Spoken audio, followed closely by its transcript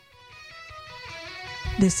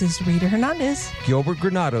This is Rita Hernandez. Gilbert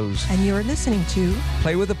Granados. And you're listening to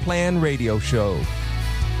Play with a Plan radio show.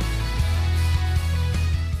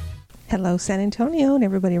 Hello, San Antonio and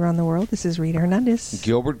everybody around the world. This is Rita Hernandez.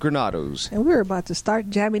 Gilbert Granados. And we were about to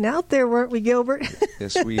start jamming out there, weren't we, Gilbert?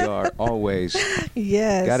 Yes, we are. Always.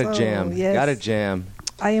 Yes. Gotta jam. Yes. Gotta jam.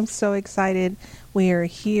 I am so excited. We are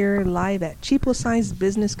here live at Cheapo Science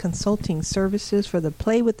Business Consulting Services for the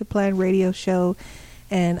Play with the Plan radio show.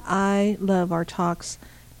 And I love our talks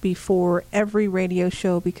before every radio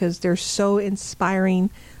show because they're so inspiring.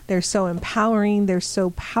 They're so empowering. They're so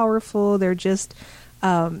powerful. They're just...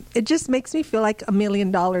 it just makes me feel like $1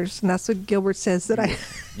 million. And that's what Gilbert says that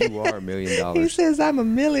You are $1 million. He says I'm a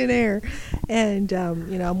millionaire. And,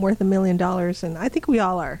 I'm worth $1 million. And I think we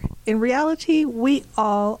all are. In reality, we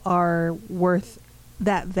all are worth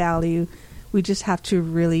that value. We just have to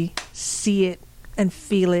really see it and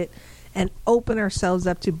feel it and open ourselves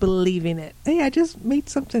up to believing it. Hey, I just made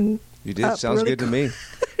something. You did. Sounds really good to me.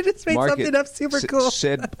 I just made something up super cool.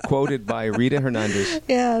 Quoted by Rita Hernandez.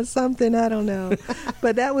 Yeah, something, I don't know.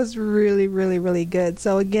 But that was really, really, really good.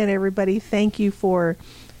 So again, everybody, thank you for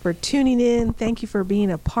tuning in. Thank you for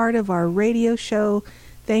being a part of our radio show.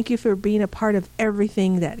 Thank you for being a part of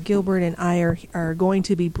everything that Gilbert and I are going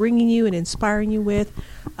to be bringing you and inspiring you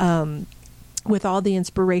with all the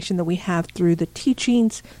inspiration that we have through the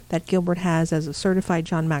teachings that Gilbert has as a certified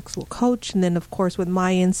John Maxwell coach. And then, of course, with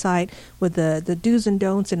my insight, with the do's and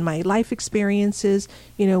don'ts and my life experiences,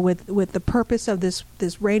 with the purpose of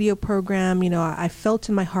this radio program, I felt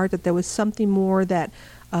in my heart that there was something more that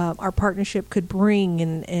our partnership could bring.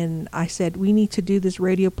 And I said, we need to do this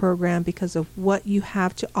radio program because of what you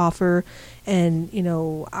have to offer. And,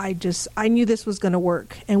 I knew this was going to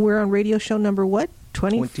work. And we're on radio show number what?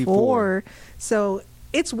 24. So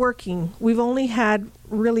it's working. We've only had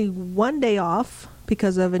really one day off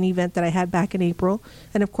because of an event that I had back in April,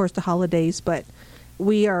 and of course the holidays, but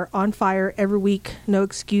we are on fire every week. No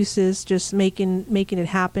excuses, just making it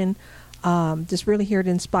happen. Just really here to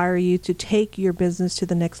inspire you to take your business to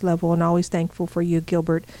the next level, and always thankful for you,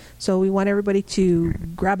 Gilbert. So we want everybody to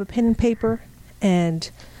grab a pen and paper and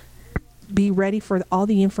be ready for all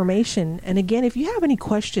the information. And again, if you have any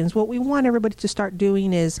questions, what we want everybody to start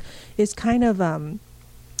doing is kind of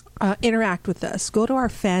interact with us. Go to our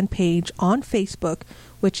fan page on Facebook,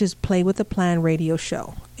 which is Play with a Plan radio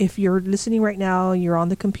show. If you're listening right now, you're on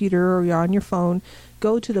the computer or you're on your phone,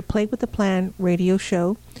 go to the Play with a Plan radio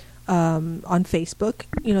show on Facebook.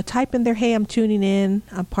 Type in there, hey, I'm tuning in.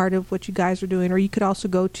 I'm part of what you guys are doing. Or you could also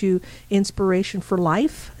go to Inspiration for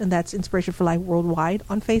Life, and that's Inspiration for Life Worldwide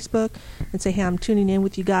on Facebook, and say, hey, I'm tuning in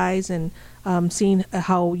with you guys and seeing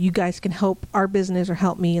how you guys can help our business or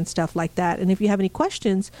help me and stuff like that. And if you have any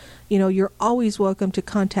questions, you're always welcome to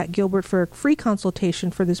contact Gilbert for a free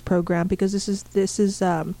consultation for this program, because this is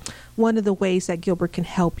one of the ways that Gilbert can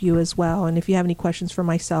help you as well. And if you have any questions for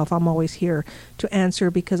myself, I'm always here to answer,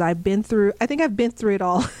 because I think I've been through it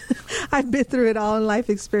all. I've been through it all in life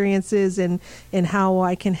experiences and how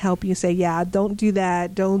I can help you say, yeah, don't do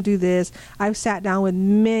that, don't do this. I've sat down with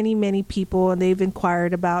many, many people, and they've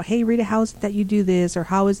inquired about, hey, Rita, how is it that you do this, or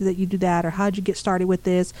how is it that you do that, or how'd you get started with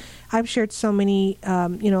this? I've shared so many,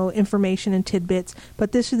 information and tidbits,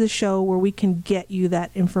 but this is the show where we can get you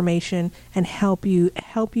that information and help you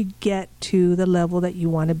get to the level that you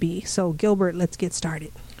want to be. So, Gilbert, let's get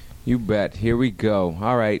started. You bet. Here we go.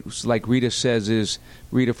 All right. Like Rita says,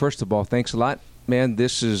 Rita, first of all, thanks a lot. Man,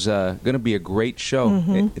 this is going to be a great show.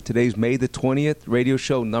 Mm-hmm. Today's May the 20th, radio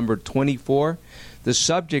show number 24. The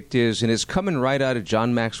subject is, and it's coming right out of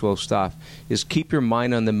John Maxwell's stuff, is keep your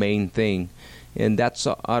mind on the main thing. And that's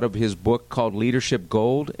out of his book called Leadership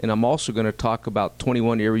Gold. And I'm also going to talk about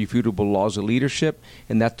 21 Irrefutable Laws of Leadership,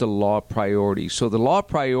 and that's the law of priorities. So the law of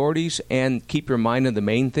priorities and keep your mind on the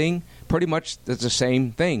main thing, pretty much that's the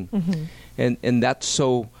same thing. Mm-hmm. And that's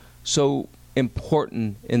so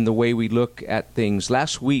important in the way we look at things.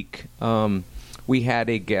 Last week, we had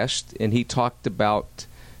a guest, and he talked about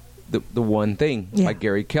the one thing by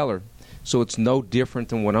Gary Keller. So it's no different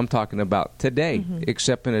than what I'm talking about today,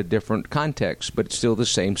 except in a different context, but it's still the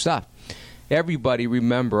same stuff. Everybody,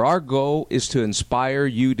 remember, our goal is to inspire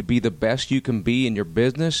you to be the best you can be in your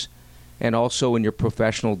business and also in your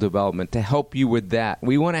professional development, to help you with that.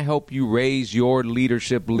 We want to help you raise your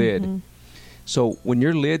leadership lid. Mm-hmm. So when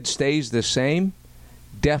your lid stays the same,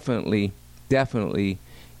 definitely,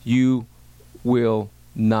 you will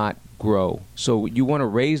not grow. So you want to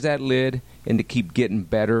raise that lid and to keep getting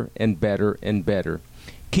better and better and better.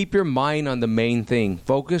 Keep your mind on the main thing.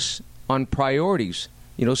 Focus on priorities.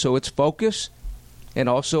 So it's focus and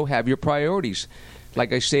also have your priorities.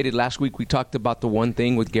 like I stated last week, we talked about the one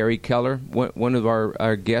thing with Gary Keller, one of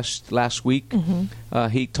our guests last week. Mm-hmm.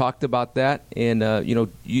 He talked about that, and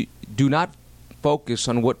you do not focus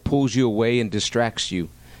on what pulls you away and distracts you.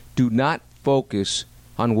 Do not focus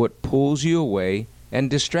on what pulls you away and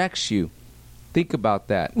distracts you. Think about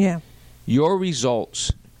that. Yeah. Your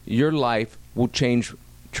results, your life will change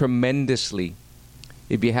tremendously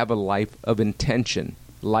if you have a life of intention.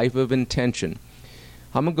 Life of intention.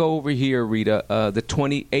 I'm going to go over here, Rita, the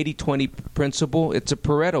 80-20 principle. It's a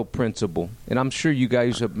Pareto principle, and I'm sure you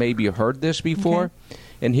guys have maybe heard this before. Okay.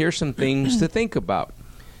 And here's some things to think about.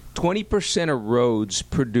 20% of roads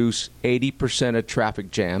produce 80% of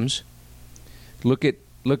traffic jams. Look at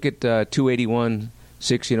 281,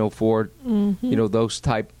 1604, mm-hmm. Those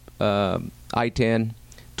type I-10.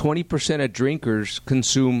 20% of drinkers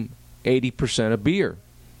consume 80% of beer.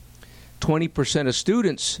 20% of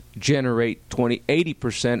students generate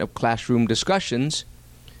 80% of classroom discussions,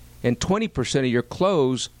 and 20% of your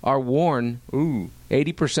clothes are worn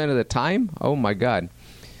 80% of the time? Oh, my God.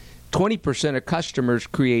 20% of customers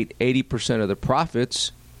create 80% of the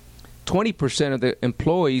profits. 20% of the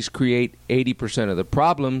employees create 80% of the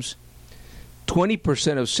problems.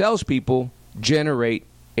 20% of salespeople generate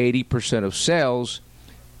 80% of sales.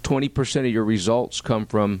 20% of your results come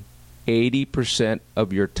from 80%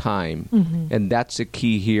 of your time. Mm-hmm. And that's the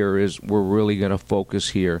key here is we're really going to focus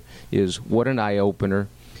here is what an eye-opener.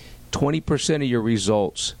 20% of your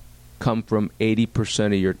results come from 80%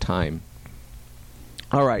 of your time.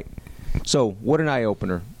 All right. So what an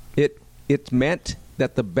eye-opener. It meant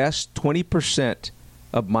that the best 20%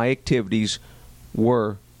 of my activities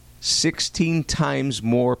were 16 times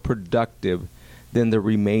more productive than the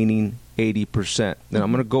remaining 80%. And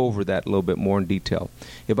I'm going to go over that a little bit more in detail.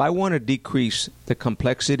 If I want to decrease the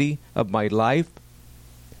complexity of my life,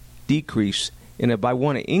 and if I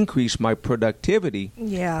want to increase my productivity,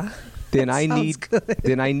 then I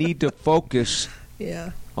need to focus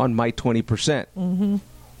on my 20%. Mm-hmm.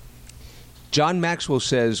 John Maxwell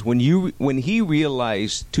says when he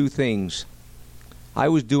realized two things, I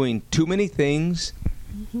was doing too many things,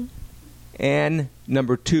 mm-hmm. and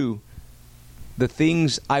number two, the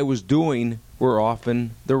things I was doing were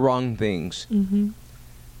often the wrong things. Mm-hmm.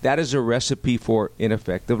 That is a recipe for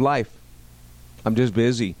ineffective life. I'm just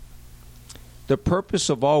busy. The purpose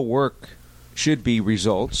of all work should be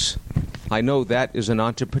results. I know that as an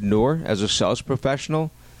entrepreneur, as a sales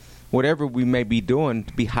professional, whatever we may be doing,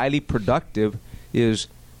 to be highly productive is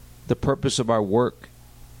the purpose of our work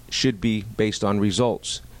should be based on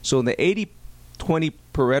results. So in the 80-20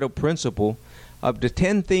 Pareto principle, of the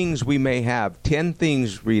 10 things we may have, 10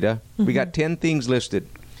 things, Rita, mm-hmm. we got 10 things listed.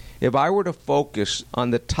 If I were to focus on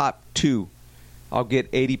the top 2, I'll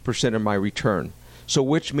get 80% of my return. So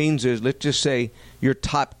which means is, let's just say your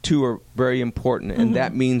top 2 are very important, and mm-hmm.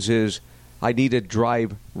 that means is I need to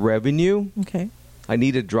drive revenue. Okay. I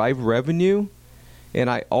need to drive revenue, and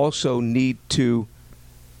I also need to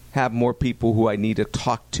have more people who I need to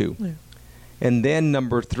talk to. Yeah. And then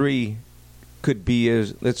number 3 could be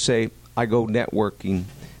is, let's say, I go networking.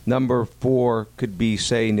 Number 4 could be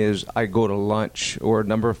saying is I go to lunch, or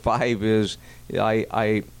number 5 is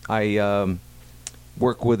I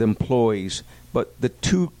work with employees. But the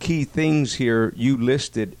 2 key things here you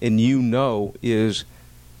listed and is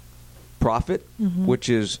profit, mm-hmm. which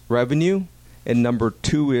is revenue, and number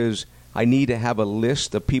 2 is I need to have a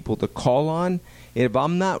list of people to call on. And if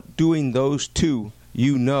I'm not doing those 2,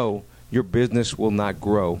 your business will not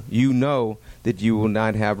grow. That you will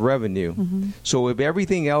not have revenue. Mm-hmm. So if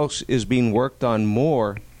everything else is being worked on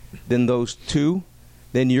more than those 2,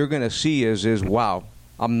 then you're going to see is wow,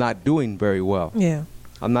 I'm not doing very well. Yeah.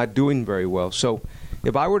 I'm not doing very well. So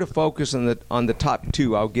if I were to focus on the top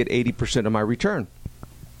 2, I'll get 80% of my return.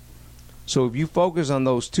 So if you focus on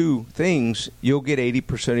those 2 things, you'll get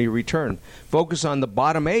 80% of your return. Focus on the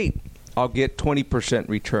bottom 8, I'll get 20%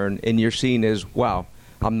 return, and you're seeing as, wow,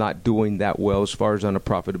 I'm not doing that well as far as on a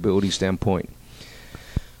profitability standpoint.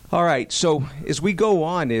 All right, so as we go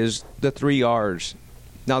on is the 3 R's.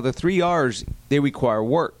 Now the 3 R's, they require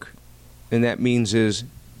work. And that means is,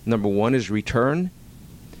 number 1 is return.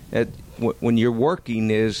 When you're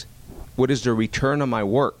working is, what is the return on my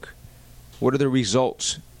work? What are the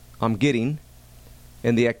results I'm getting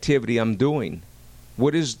and the activity I'm doing?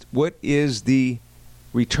 What is the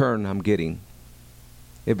return I'm getting?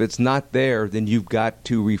 If it's not there, then you've got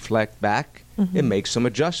to reflect back mm-hmm. and make some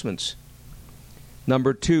adjustments.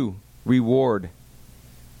 Number 2, reward.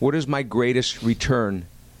 What is my greatest return?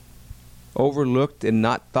 Overlooked and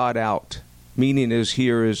not thought out. Meaning is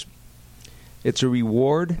here is it's a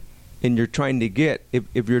reward and you're trying to get.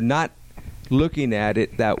 If you're not looking at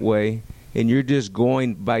it that way, and you're just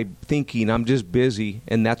going by thinking I'm just busy,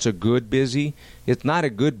 and that's a good busy, it's not a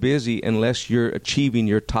good busy unless you're achieving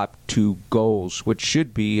your top 2 goals, which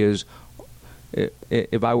should be is,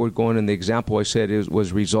 if I were going in the example I said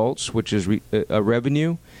was results, which is a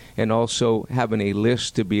revenue, and also having a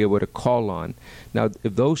list to be able to call on. Now,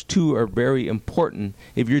 if those 2 are very important,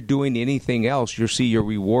 if you're doing anything else, you'll see your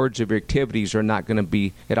rewards of your activities are not going to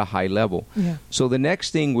be at a high level. Yeah. So the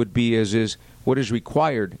next thing would be is what is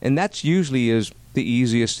required, and that's usually is the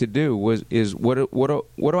easiest to do. Is what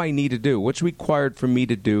do I need to do? What's required for me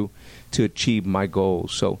to do to achieve my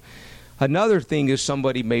goals? So another thing is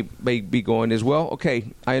somebody may be going is, well, okay,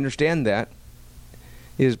 I understand that,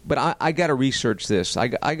 but I got to research this. I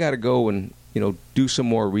got to go and do some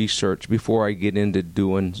more research before I get into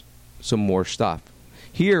doing some more stuff.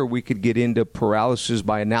 Here we could get into paralysis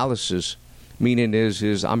by analysis, meaning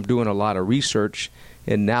is I'm doing a lot of research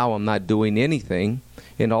and now I'm not doing anything,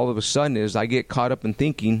 and all of a sudden I get caught up in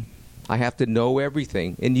thinking I have to know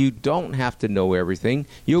everything, and you don't have to know everything.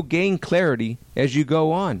 You'll gain clarity as you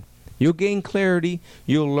go on. You'll gain clarity.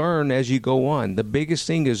 You'll learn as you go on. The biggest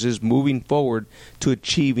thing is moving forward to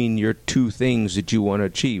achieving your 2 things that you want to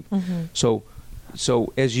achieve. Mm-hmm.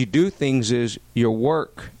 So as you do things is you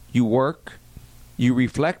work, you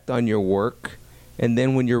reflect on your work, and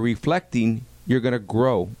then when you're reflecting, you're going to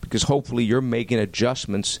grow because hopefully you're making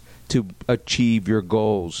adjustments to achieve your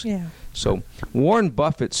goals. Yeah. So Warren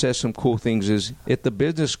Buffett says some cool things is at the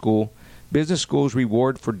business schools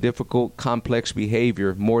reward for difficult, complex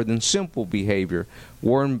behavior more than simple behavior.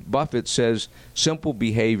 Warren Buffett says simple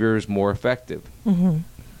behavior is more effective. Mm-hmm.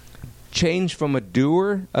 Change from a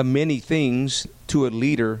doer of many things to a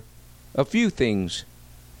leader of few things.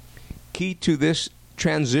 Key to this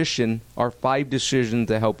transition are 5 decisions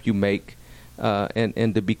to help you make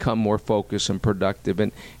and to become more focused and productive.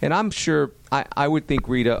 And I'm sure, I would think,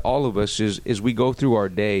 Rita, all of us is we go through our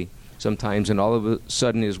day sometimes, and all of a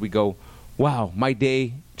sudden is we go, wow, my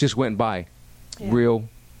day just went by real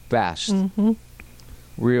fast. Mm-hmm.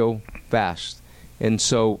 Real fast. And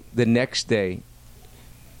so the next day,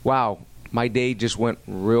 wow, my day just went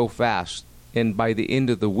real fast. And by the end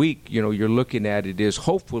of the week, you're looking at it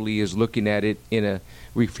looking at it in a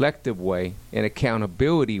reflective way, an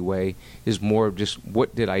accountability way, is more of just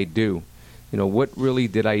what did I do? What really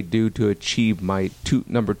did I do to achieve my 2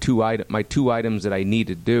 items that I need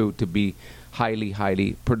to do to be highly,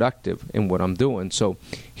 highly productive in what I'm doing. So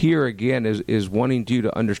here again is wanting you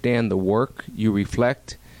to understand the work, you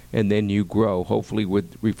reflect, and then you grow. Hopefully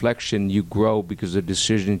with reflection, you grow because of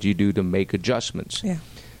decisions you do to make adjustments. Yeah.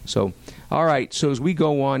 So, all right. So as we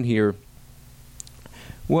go on here,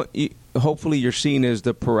 what hopefully you're seeing is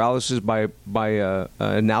the paralysis by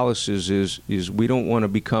analysis is we don't want to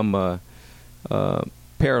become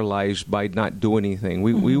paralyzed by not doing anything.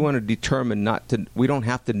 We want to determine we don't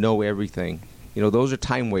have to know everything. Those are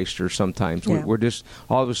time wasters sometimes. Yeah. We're just,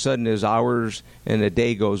 all of a sudden as hours and a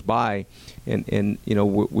day goes by and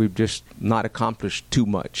we've just not accomplished too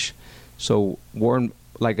much. So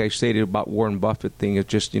like I stated about Warren Buffett thing, it's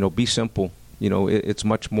just, be simple. It's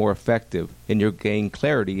much more effective, and you'll gain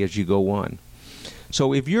clarity as you go on.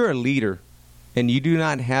 So if you're a leader and you do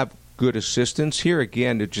not have good assistance, here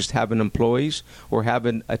again, to just having employees or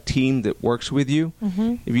having a team that works with you,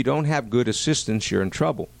 if you don't have good assistance, you're in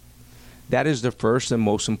trouble. That is the first and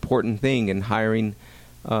most important thing in hiring,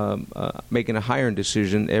 making a hiring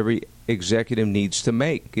decision every executive needs to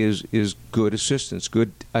make is good assistance,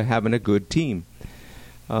 having a good team.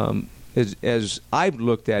 As I've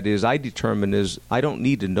looked at I determine I don't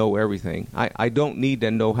need to know everything. I don't need to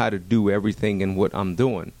know how to do everything in what I'm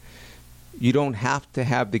doing. You don't have to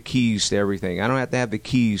have the keys to everything. I don't have to have the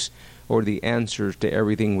keys or the answers to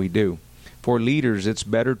everything we do. For leaders, it's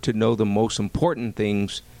better to know the most important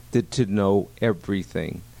things than to know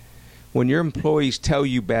everything. When your employees tell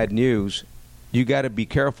you bad news, you got to be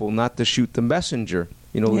careful not to shoot the messenger.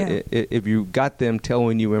 If you got them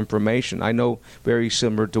telling you information, I know very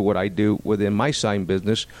similar to what I do within my sign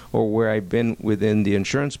business or where I've been within the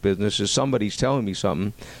insurance business is somebody's telling me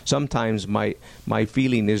something. Sometimes my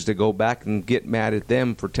feeling is to go back and get mad at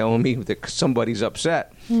them for telling me that somebody's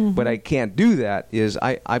upset. Mm-hmm. But I can't do that.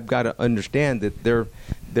 I've got to understand that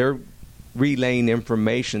they're relaying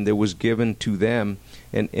information that was given to them,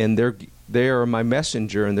 and they are my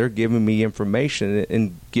messenger, and they're giving me information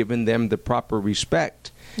and giving them the proper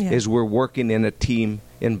respect is we're working in a team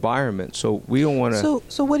environment. So we don't want to.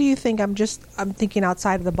 So what do you think? I'm thinking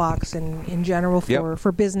outside of the box and in general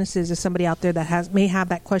for businesses. Is somebody out there that may have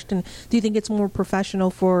that question? Do you think it's more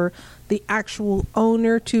professional for the actual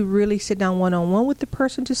owner to really sit down one-on-one with the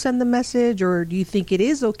person to send the message, or do you think it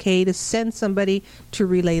is okay to send somebody to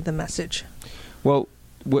relay the message? Well,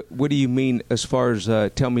 what do you mean as far as,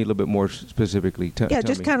 tell me a little bit more specifically.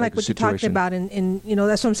 Just kind of like what you're talking about. And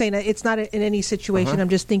that's what I'm saying. It's not in any situation. I'm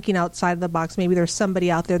just thinking outside of the box. Maybe there's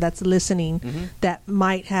somebody out there that's listening that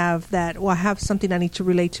might have that, well, I have something I need to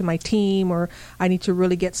relate to my team, or I need to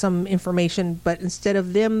really get some information. But instead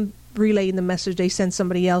of them relaying the message, they send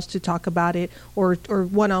somebody else to talk about it, or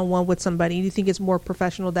one-on-one with somebody. Do you think it's more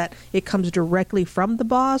professional that it comes directly from the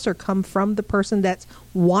boss, or come from the person that's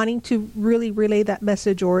wanting to really relay that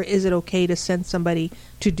message, or is it okay to send somebody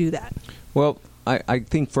to do that? Well, I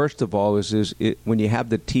think first of all is when you have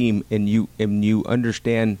the team and you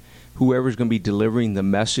understand whoever's going to be delivering the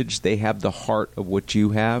message, they have the heart of what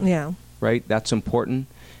you have. Yeah. Right? That's important.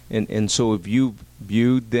 And so if you've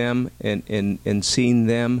viewed them and seen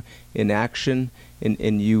them in action,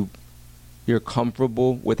 and you're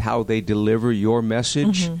comfortable with how they deliver your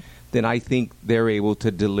message, then I think they're able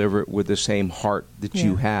to deliver it with the same heart that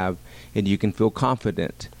you have, and you can feel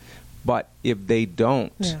confident. But if they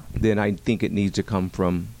don't, then I think it needs to come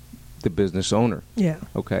from the business owner. Yeah.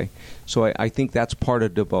 Okay. So I think that's part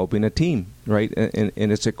of developing a team, right? And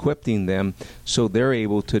it's equipping them so they're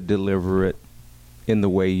able to deliver it in the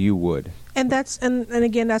way you would. And that's and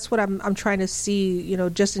again, that's what I'm trying to see,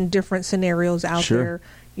 just in different scenarios out there,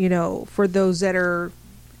 for those that are,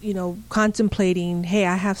 contemplating, hey,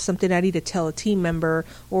 I have something I need to tell a team member,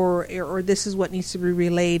 or this is what needs to be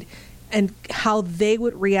relayed, and how they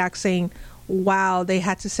would react, saying, wow, they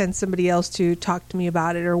had to send somebody else to talk to me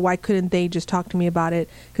about it, or why couldn't they just talk to me about it,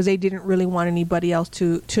 because they didn't really want anybody else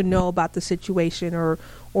to know about the situation, or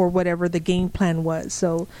whatever the game plan was.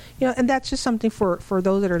 So, and that's just something for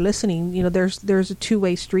those that are listening. There's a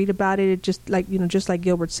two-way street about it. It just like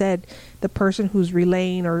Gilbert said, the person who's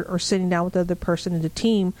relaying or sitting down with the other person in the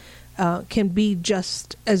team can be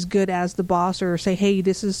just as good as the boss, or say, hey,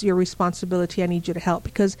 this is your responsibility, I need you to help.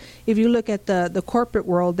 Because if you look at the corporate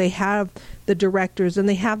world, they have the directors, and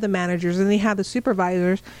they have the managers, and they have the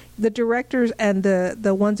supervisors. The directors and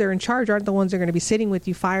the ones that are in charge aren't the ones that are going to be sitting with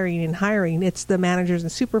you firing and hiring. It's the managers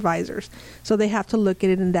and supervisors. So they have to look at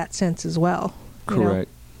it in that sense as well. Correct.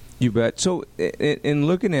 You bet. So in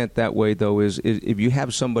looking at it that way, though, is if you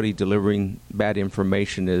have somebody delivering bad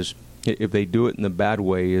information, is if they do it in the bad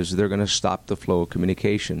way, is they're going to stop the flow of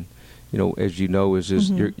communication. As you know,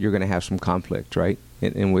 you're going to have some conflict, right?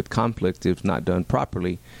 And with conflict, if not done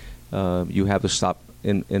properly, you have a stop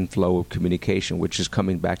in flow of communication, which is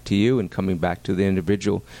coming back to you and coming back to the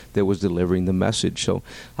individual that was delivering the message. So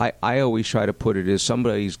I always try to put it as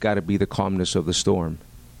somebody's got to be the calmness of the storm,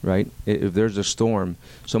 right? If there's a storm,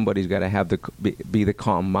 somebody's got to be the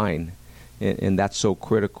calm mind. And that's so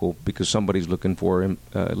critical, because somebody's looking for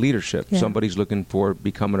leadership. Yeah. Somebody's looking for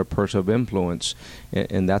becoming a person of influence.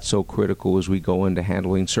 And that's so critical as we go into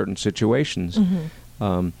handling certain situations.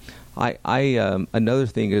 Another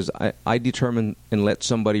thing is I determine and let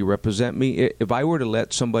somebody represent me. If I were to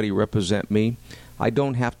let somebody represent me, I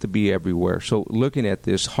don't have to be everywhere. So looking at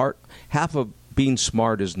this, half of being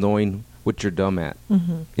smart is knowing what you're dumb at.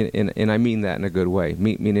 And I mean that in a good way,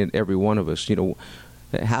 meaning every one of us,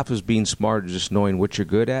 half is being smart is just knowing what you're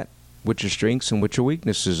good at, what your strengths and what your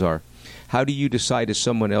weaknesses are. How do you decide if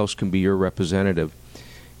someone else can be your representative?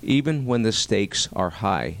 Even when the stakes are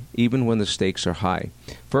high.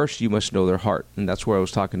 First, you must know their heart, and that's where I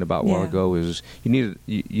was talking about a while ago. Is you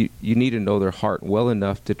need to know their heart well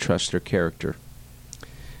enough to trust their character.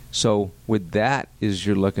 So with that, is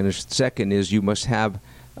you're looking at. Second is you must have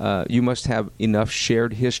enough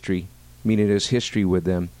shared history, meaning there's history with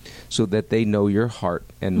them, so that they know your heart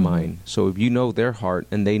and mind. So if you know their heart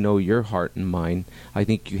and they know your heart and mind, I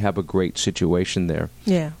think you have a great situation there.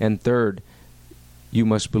 Yeah. And third, you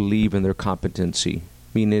must believe in their competency,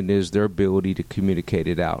 meaning it is their ability to communicate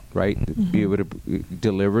it out, right? Be able to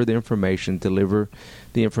deliver the information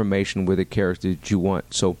with the character that you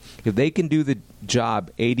want. So if they can do the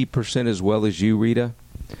job 80% as well as you, Rita,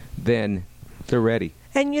 then they're ready.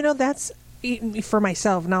 And that's for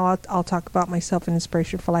myself. Now I'll talk about myself and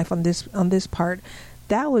Inspiration for Life on this part.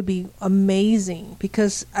 That would be amazing,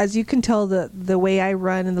 because as you can tell, the way I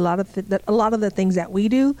run and a lot of the things that we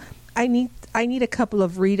do, I need a couple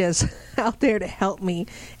of Ritas out there to help me.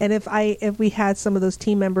 And if we had some of those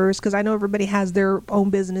team members, because I know everybody has their own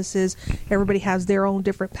businesses, everybody has their own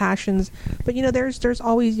different passions. But there's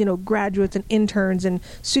always graduates and interns and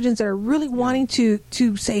students that are really wanting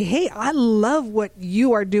to say, hey, I love what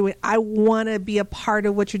you are doing. I want to be a part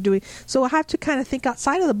of what you're doing. So I have to kind of think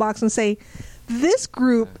outside of the box and say, this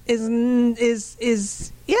group is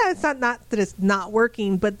it's not that it's not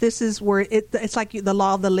working, but this is where it's like the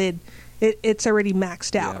law of the lid. It's already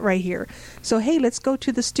maxed out right here. So, hey, let's go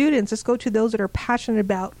to the students. Let's go to those that are passionate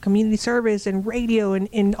about community service and radio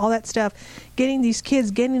and all that stuff. Getting these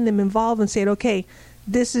kids, getting them involved and saying, okay,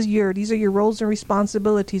 these are your roles and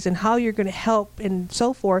responsibilities and how you're going to help and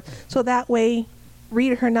so forth. So that way,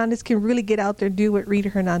 Rita Hernandez can really get out there and do what Rita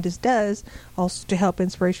Hernandez does, also to help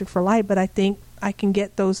Inspiration for Life. But I think I can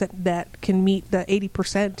get those that can meet the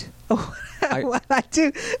 80% of what I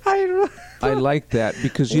do. I like that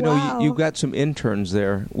because you've got some interns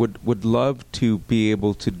there would love to be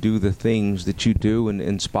able to do the things that you do and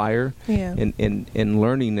inspire and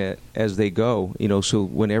learning it as they go. So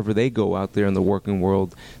whenever they go out there in the working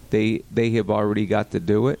world, they have already got to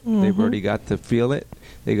do it. Mm-hmm. They've already got to feel it.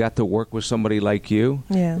 They got to work with somebody like you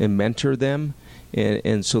and mentor them.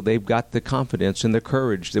 And so they've got the confidence and the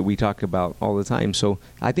courage that we talk about all the time. So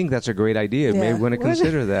I think that's a great idea. Maybe want to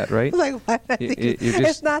consider that, right?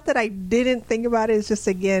 It's not that I didn't think about it. It's just,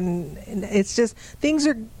 again, it's just things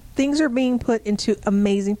are being put into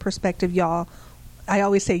amazing perspective, y'all. I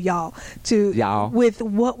always say y'all with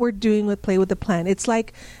what we're doing with Play with the Plan. It's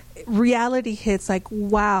like reality hits like,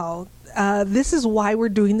 wow. This is why we're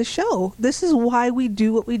doing the show. This is why we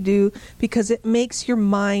do what we do, because it makes your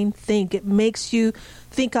mind think. It makes you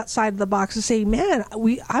think outside of the box and say, man,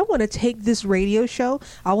 I want to take this radio show.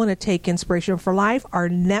 I want to take Inspiration for Life, our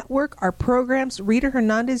network, our programs, Rita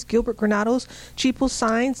Hernandez, Gilbert Granados, Cheapo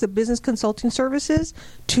Signs, the business consulting services,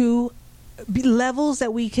 to levels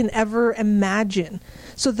that we can ever imagine.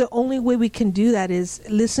 So the only way we can do that is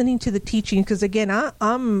listening to the teaching, because again,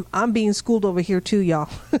 I'm being schooled over here too, y'all.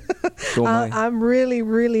 I'm really,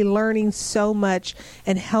 really learning so much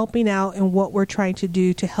and helping out in what we're trying to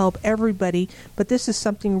do to help everybody. But this is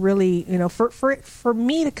something really, for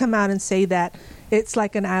me to come out and say that, it's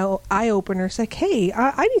like an eye opener. It's like, hey,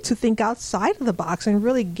 I need to think outside of the box and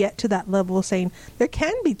really get to that level of saying there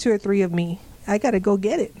can be 2 or 3 of me. I got to go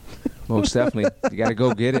get it. Most definitely. You got to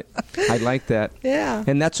go get it. I like that. Yeah.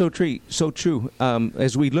 And that's so true.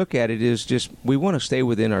 As we look at it, is just we want to stay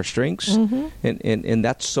within our strengths. Mm-hmm. And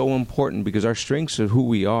that's so important, because our strengths are who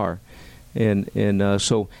we are. And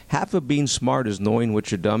so half of being smart is knowing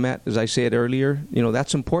what you're dumb at. As I said earlier,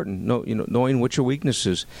 that's important. Knowing what your weakness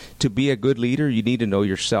is. To be a good leader, you need to know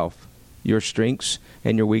yourself, your strengths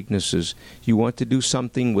and your weaknesses. You want to do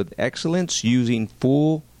something with excellence using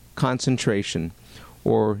full concentration,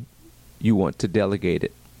 or you want to delegate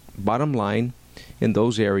it. Bottom line, in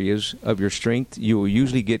those areas of your strength, you will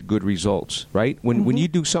usually get good results, right? When you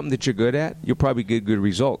do something that you're good at, you'll probably get good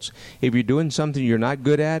results. If you're doing something you're not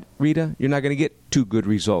good at, Rita, you're not going to get too good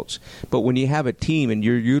results. But when you have a team and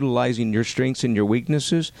you're utilizing your strengths and your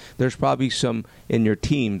weaknesses, there's probably some in your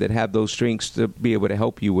team that have those strengths to be able to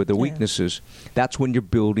help you with the weaknesses. That's when you're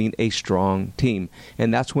building a strong team.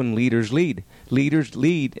 And that's when leaders lead. Leaders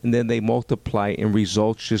lead, and then they multiply, and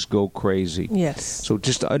results just go crazy. Yes. So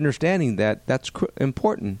just understanding that's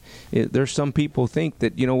important. There's some people think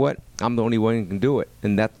that, you know what, I'm the only one who can do it.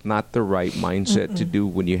 And that's not the right mindset to do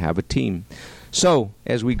when you have a team. So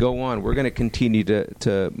as we go on, we're going to continue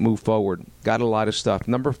to move forward. Got a lot of stuff.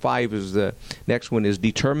 Number 5 is the next one, is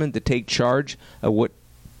determined to take charge of what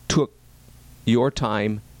took your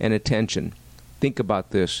time and attention. Think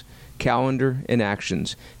about this. Calendar and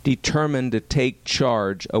actions. Determined to take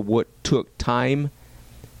charge of what took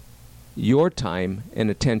your time and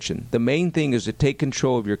attention. The main thing is to take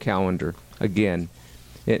control of your calendar. Again,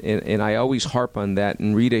 and I always harp on that,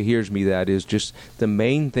 and Rita hears me, that is just the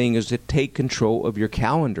main thing is to take control of your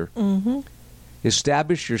calendar. Mm-hmm.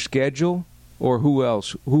 Establish your schedule, or who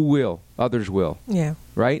else? Who will? Others will. Yeah.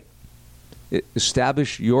 Right?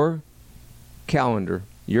 Establish your calendar,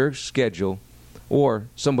 your schedule, or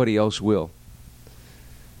somebody else will.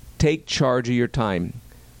 Take charge of your time.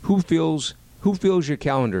 Who fills your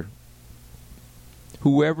calendar?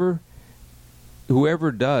 Whoever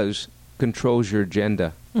does controls your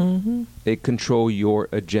agenda. Mm-hmm. They control your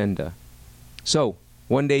agenda. So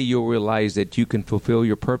one day you'll realize that you can fulfill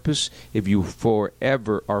your purpose if you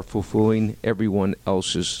forever are fulfilling everyone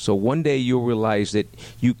else's. So one day you'll realize that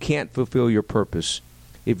you can't fulfill your purpose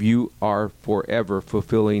if you are forever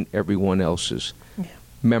fulfilling everyone else's. Yeah.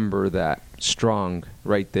 Remember that. Strong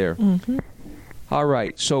right there. Mm-hmm. All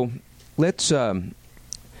right, so let's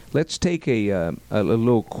take a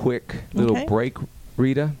little quick break,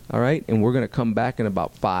 Rita. All right, and we're going to come back in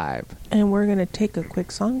about 5. And we're going to take a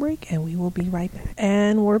quick song break, and we will be right back.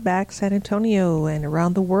 And we're back, San Antonio and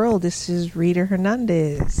around the world. This is Rita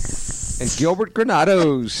Hernandez and Gilbert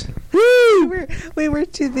Granados. Woo! We were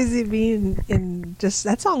too busy being in just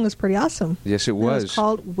that song was pretty awesome. Yes, it was. It was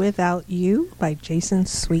called "Without You" by Jason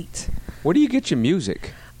Sweet. Where do you get your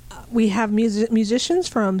music? We have musicians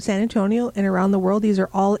from San Antonio and around the world. These are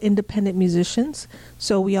all independent musicians,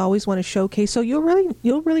 so we always want to showcase. So you'll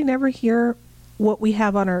really never hear what we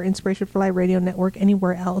have on our Inspiration for Life radio network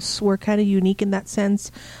anywhere else. We're kind of unique in that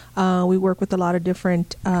sense. We work with a lot of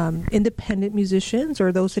different independent musicians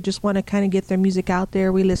or those that just want to kind of get their music out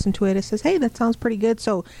there. We listen to it. It says, hey, that sounds pretty good.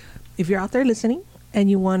 So if you're out there listening and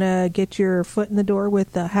you want to get your foot in the door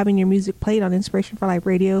with having your music played on Inspiration for Life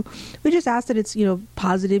Radio, we just ask that it's,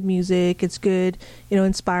 positive music. It's good,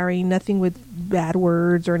 inspiring, nothing with bad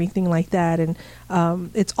words or anything like that. And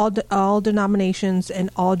it's all denominations and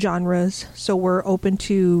all genres. So we're open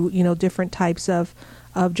to, different types of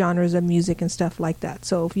genres of music and stuff like that.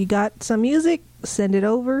 So if you got some music, send it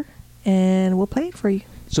over and we'll play it for you.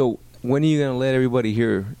 So when are you going to let everybody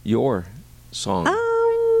hear your song?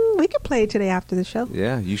 We could play it today after the show.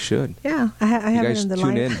 Yeah, you should. Yeah, I have it on the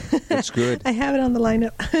lineup. You guys tune in. It's good. I have it on the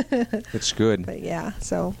lineup. It's good. But yeah,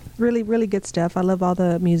 so really, really good stuff. I love all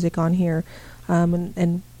the music on here.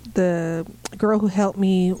 And the girl who helped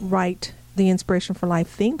me write the Inspiration for Life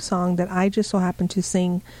theme song that I just so happened to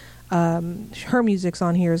sing, her music's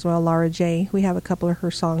on here as well, Laura J. We have a couple of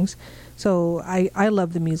her songs. So I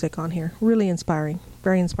love the music on here. Really inspiring.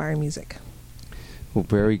 Very inspiring music. Well,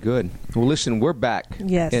 very good. Well, listen, we're back.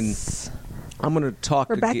 Yes. And I'm going to talk.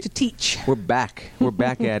 We're back to teach. We're back. We're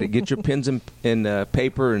back at it. Get your pens and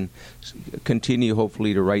paper and continue,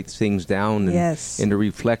 hopefully, to write things down and, yes. and to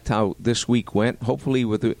reflect how this week went. Hopefully,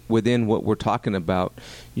 within what we're talking about,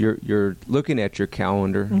 you're looking at your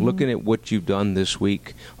calendar, looking at what you've done this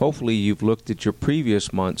week. Hopefully, you've looked at your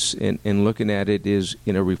previous months and looking at it is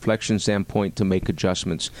in a reflection standpoint to make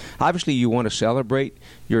adjustments. Obviously, you want to celebrate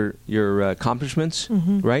your accomplishments,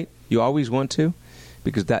 right? You always want to,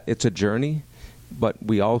 because it's a journey. But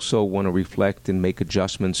we also want to reflect and make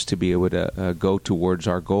adjustments to be able to go towards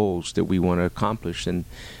our goals that we want to accomplish. And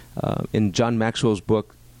in John Maxwell's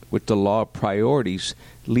book, with the law of priorities,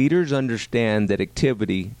 leaders understand that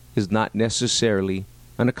activity is not necessarily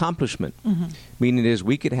an accomplishment. Meaning is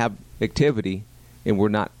we could have activity and we're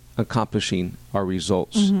not accomplishing our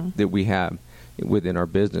results that we have within our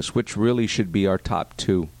business, which really should be our top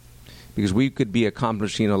 2. Because we could be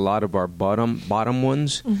accomplishing a lot of our bottom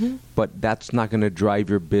ones, but that's not going to drive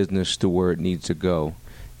your business to where it needs to go.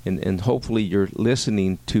 And hopefully you're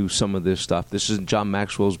listening to some of this stuff. This is John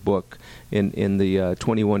Maxwell's book in the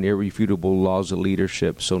 21 Irrefutable Laws of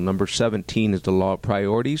Leadership. So number 17 is the law of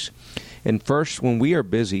priorities. And first, when we are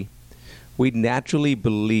busy, we naturally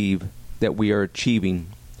believe that we are achieving,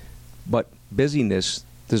 but busyness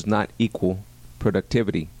does not equal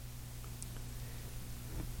productivity.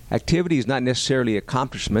 Activity is not necessarily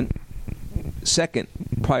accomplishment. Second,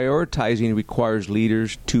 prioritizing requires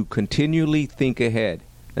leaders to continually think ahead.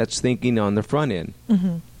 That's thinking on the front end.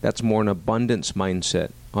 That's more an abundance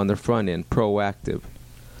mindset on the front end, proactive.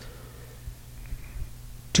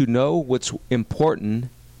 To know what's important,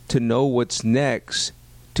 to know what's next,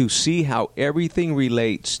 to see how everything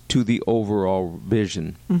relates to the overall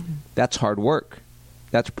vision. That's hard work.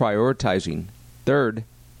 That's prioritizing. Third,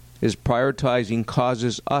 is prioritizing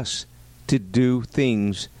causes us to do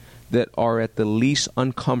things that are at the least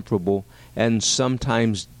uncomfortable and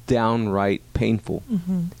sometimes downright painful,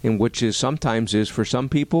 and which is sometimes is for some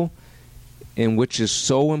people, and which is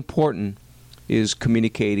so important is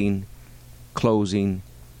communicating, closing,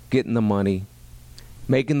 getting the money,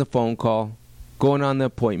 making the phone call, going on the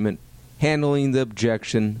appointment, handling the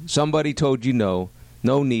objection. Somebody told you no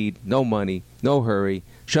need, no money, no hurry,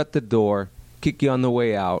 shut the door, kick you on the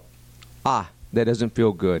way out. That doesn't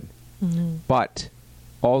feel good. But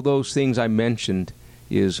all those things I mentioned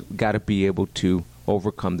is got to be able to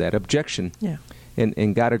overcome that objection. Yeah.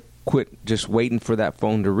 And got to quit just waiting for that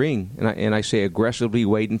phone to ring. And I say aggressively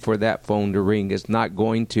waiting for that phone to ring. It's not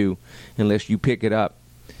going to unless you pick it up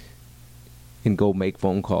and go make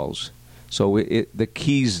phone calls. So the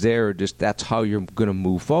keys there are just that's how you're going to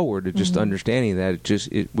move forward. Just understanding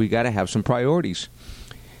that we got to have some priorities.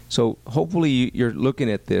 So hopefully you're looking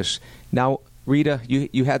at this. Now, Rita,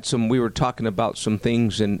 you had some, we were talking about some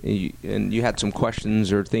things and you had some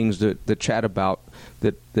questions or things to chat about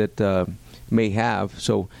that may have.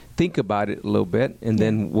 So think about it a little bit, and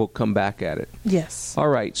then we'll come back at it. Yes. All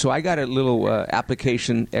right. So I got a little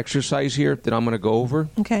application exercise here that I'm going to go over.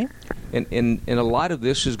 Okay. And a lot of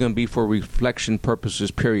this is going to be for reflection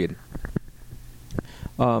purposes, period.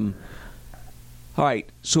 All right.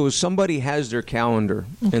 So if somebody has their calendar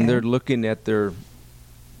and they're looking at their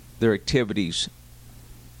activities,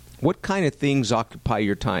 what kind of things occupy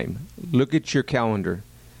your time? Look at your calendar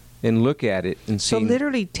and look at it and see. So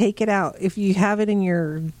literally take it out. If you have it in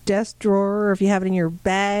your desk drawer or if you have it in your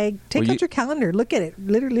bag, take out your calendar. Look at it.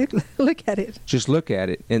 Literally look at it. Just look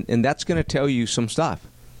at it. And that's going to tell you some stuff.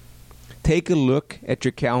 Take a look at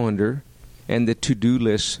your calendar and the to-do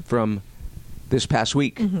list from this past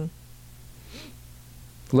week. Mm-hmm.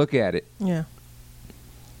 Look at it. Yeah.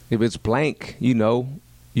 If it's blank,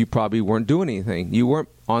 you probably weren't doing anything. You weren't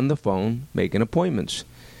on the phone making appointments.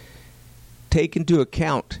 Take into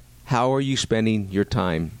account, how are you spending your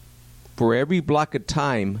time? For every block of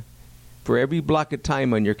time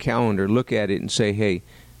on your calendar, look at it and say, hey,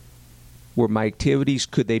 were my activities,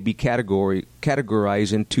 could they be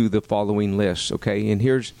categorized into the following lists? Okay, and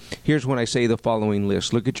here's when I say the following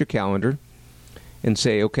list. Look at your calendar and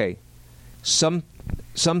say, okay,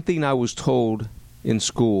 something I was told in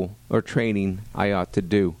school or training I ought to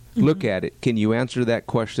do. Mm-hmm. Look at it. Can you answer that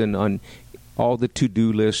question on all the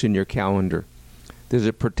to-do lists in your calendar? Does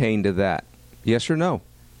it pertain to that? Yes or no?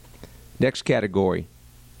 Next category.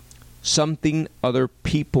 Something other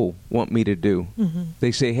people want me to do. Mm-hmm.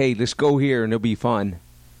 They say, hey, let's go here and it'll be fun.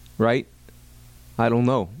 Right? I don't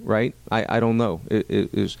know. Right? I don't know.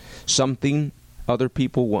 It is something other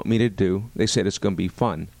people want me to do. They said it's going to be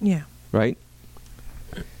fun. Yeah. Right?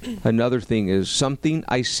 Another thing is something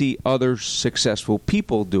I see other successful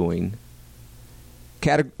people doing.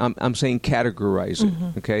 I'm saying categorize it,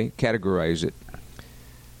 mm-hmm. Okay? Categorize it.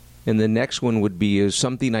 And the next one would be is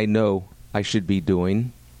something I know I should be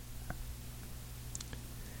doing.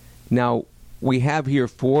 Now, we have here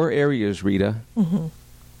 4 areas, Rita, mm-hmm.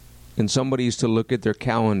 and somebody's to look at their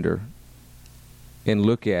calendar and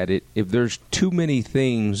look at it. If there's too many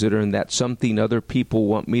things that are in that something other people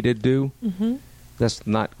want me to do, mm-hmm. that's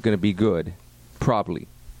not going to be good, probably.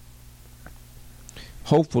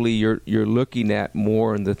 Hopefully, you're looking at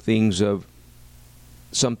more in the things of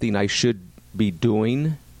something I should be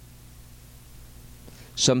doing,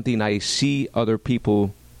 something I see other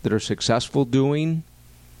people that are successful doing,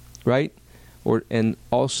 right? And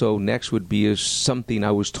also next would be is something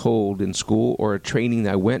I was told in school or a training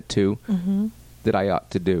I went to mm-hmm. that I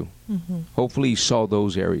ought to do. Mm-hmm. Hopefully, you saw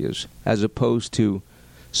those areas as opposed to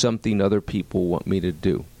something other people want me to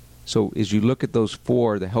do. So as you look at those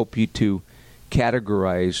 4 that help you to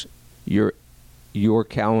categorize your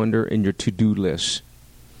calendar and your to-do list.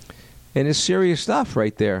 And it's serious stuff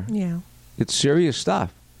right there. Yeah. It's serious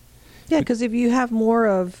stuff. Yeah, because if you have more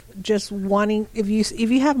of just wanting, if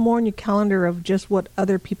you have more on your calendar of just what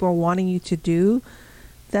other people are wanting you to do,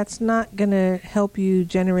 that's not going to help you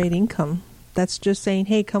generate income. That's just saying,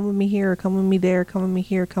 hey, come with me here, or come with me there, come with me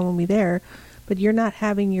here, come with me there. But you're not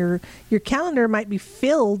having your calendar might be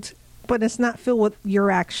filled, but it's not filled with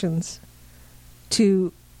your actions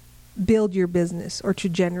to build your business or to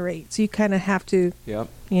generate. So you kind of have to,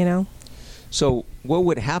 So what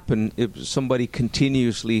would happen if somebody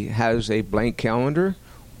continuously has a blank calendar,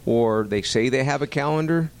 or they say they have a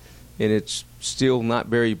calendar and it's still not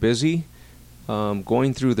very busy,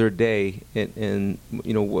 going through their day, and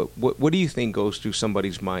what do you think goes through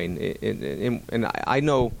somebody's mind? And I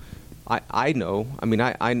know. I know. I mean,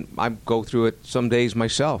 I go through it some days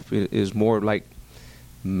myself. It is more like,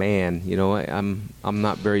 man, I'm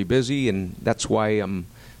not very busy, and that's why I'm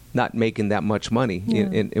not making that much money. Yeah.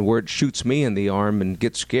 And where it shoots me in the arm and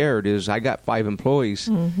gets scared is I got 5 employees.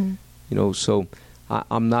 Mm-hmm. So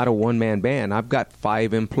I'm not a one-man band. I've got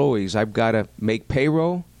 5 employees. I've got to make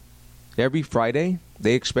payroll every Friday.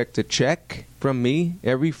 They expect a check from me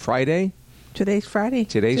every Friday. Today's Friday.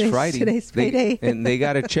 Today's Friday. Today's payday. And they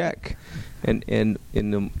got a check. And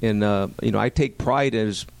I take pride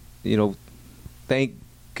as, thank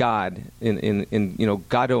God. And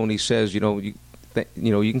God only says, you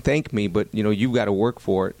can thank me, but you've got to work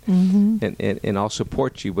for it, mm-hmm. and I'll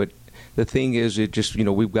support you. But the thing is, it just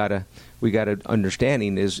we got a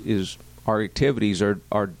understanding is our activities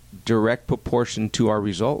are direct proportion to our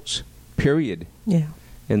results. Period. Yeah.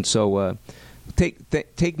 And so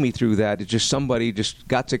take me through that. It's just somebody just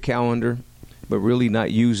got a calendar, but really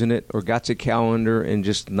not using it, or got a calendar and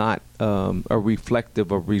just not a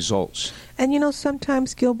reflective of results. And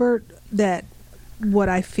sometimes, Gilbert, that what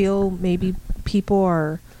I feel maybe people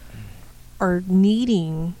are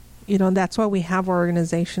needing, that's why we have our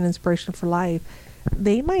organization, Inspiration for Life.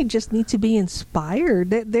 they might just need to be inspired.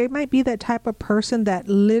 They might be that type of person that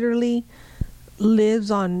literally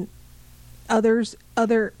lives on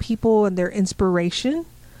other people and their inspiration,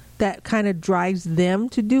 that kind of drives them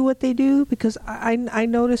to do what they do. Because I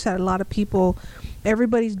notice that a lot of people,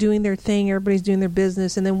 everybody's doing their thing, everybody's doing their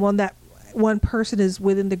business, and then one person is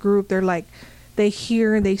within the group, they're like, they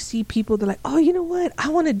hear and they see people, they're like, oh, you know what, I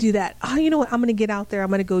want to do that. Oh, you know what, I'm going to get out there, I'm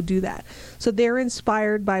going to go do that. So they're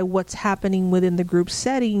inspired by what's happening within the group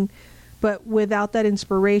setting, but without that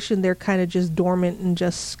inspiration, they're kind of just dormant and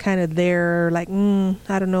just kind of there, like,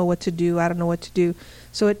 I don't know what to do.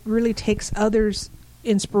 So it really takes others'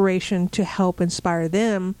 inspiration to help inspire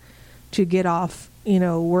them to get off,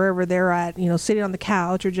 wherever they're at, sitting on the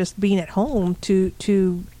couch or just being at home to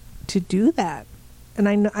do that. And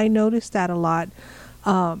I noticed that a lot.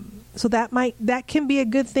 So that can be a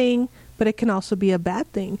good thing, but it can also be a bad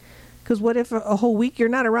thing. Because what if a whole week you're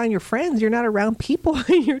not around your friends, you're not around people,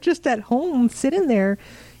 you're just at home sitting there,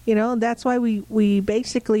 That's why we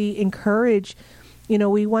basically encourage,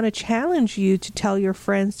 we want to challenge you to tell your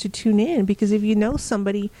friends to tune in, because if you know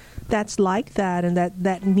somebody that's like that and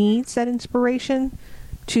that needs that inspiration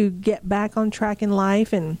to get back on track in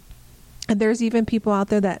life, and there's even people out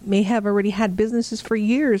there that may have already had businesses for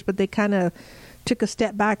years, but they kind of took a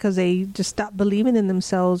step back because they just stopped believing in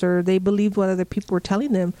themselves, or they believed what other people were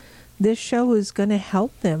telling them. This show is going to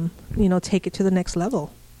help them, take it to the next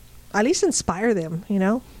level. At least inspire them,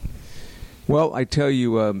 Well, I tell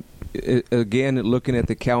you, again, looking at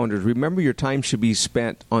the calendars, remember your time should be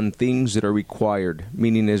spent on things that are required,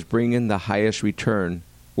 meaning is bringing the highest return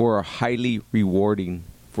or are highly rewarding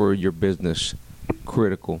for your business.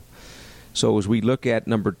 Critical. So as we look at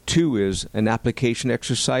number 2 is an application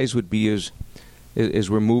exercise would be as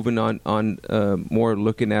we're moving on more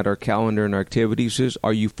looking at our calendar and our activities is,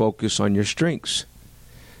 are you focused on your strengths?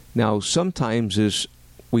 Now, sometimes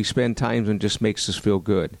we spend time and just makes us feel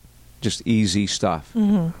good. Just easy stuff.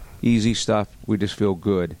 Mm-hmm. Easy stuff, we just feel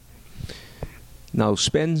good. Now,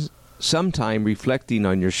 spend some time reflecting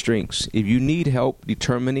on your strengths. If you need help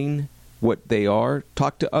determining what they are,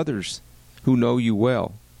 talk to others who know you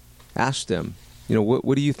well. Ask them,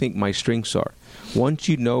 what do you think my strengths are? Once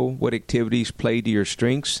you know what activities play to your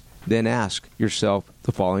strengths, then ask yourself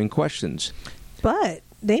the following questions. But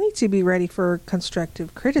they need to be ready for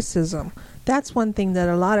constructive criticism. That's one thing that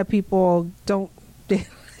a lot of people don't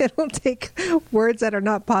take words that are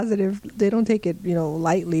not positive. They don't take it,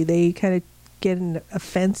 lightly. They kind of get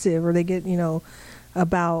offensive, or they get,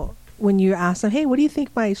 about when you ask them, hey, what do you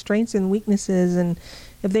think my strengths and weaknesses? And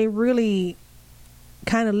if they really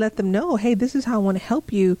kind of let them know, hey, this is how I want to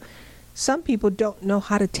help you. Some people don't know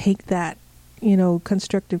how to take that,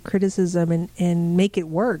 constructive criticism and make it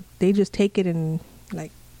work. They just take it and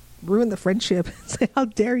ruin the friendship. Say, how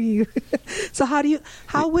dare you? So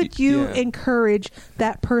how would you encourage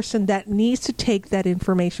that person that needs to take that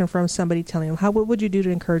information from somebody telling them? What would you do to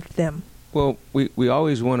encourage them? Well, we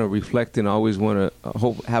always want to reflect and always want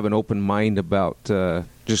to have an open mind about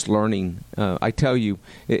just learning. I tell you,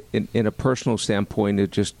 in a personal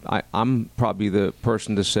standpoint, I'm probably the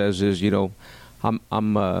person that says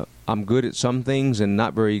I'm good at some things and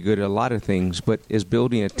not very good at a lot of things. But as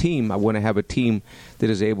building a team, I want to have a team that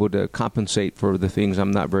is able to compensate for the things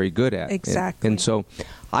I'm not very good at. Exactly. And so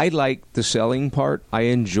I like the selling part. I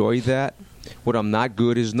enjoy that. What I'm not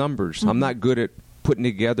good is numbers. Mm-hmm. I'm not good at putting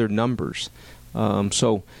together numbers.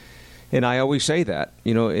 And I always say that,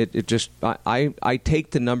 I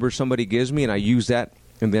take the number somebody gives me and I use that,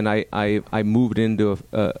 and then I move it into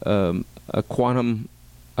a quantum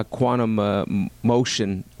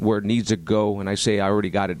motion where it needs to go, and I say I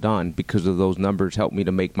already got it done because of those numbers help me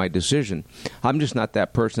to make my decision. I'm just not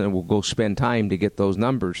that person that will go spend time to get those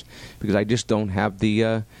numbers because I just don't have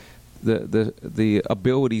the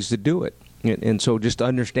abilities to do it. And so just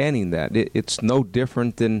understanding that it's no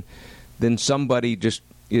different than somebody just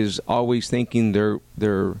is always thinking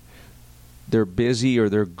they're busy or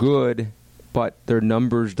they're good, but their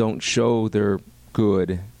numbers don't show they're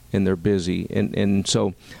good and they're busy. And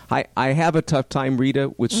so I have a tough time,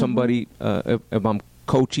 Rita, with somebody if I'm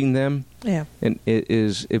coaching them. Yeah. And it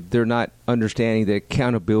is if they're not understanding that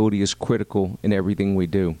accountability is critical in everything we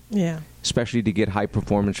do. Yeah. Especially to get high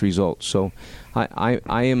performance results. So I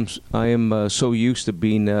am so used to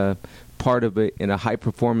being part of it in a high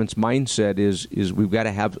performance mindset is we've got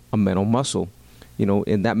to have a mental muscle,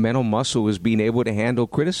 and that mental muscle is being able to handle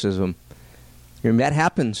criticism, and that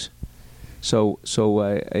happens. So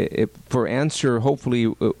for answer, hopefully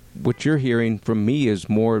what you're hearing from me is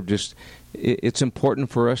more of just it's important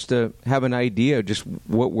for us to have an idea of just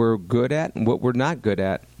what we're good at and what we're not good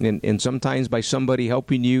at. And sometimes by somebody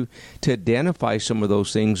helping you to identify some of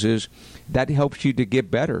those things, that helps you to get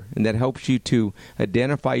better, and that helps you to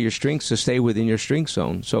identify your strengths to stay within your strength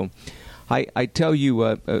zone. So I tell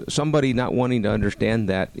you, somebody not wanting to understand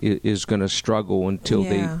that is going to struggle until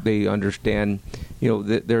they understand,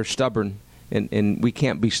 that they're stubborn. And we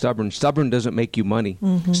can't be stubborn. Stubborn doesn't make you money.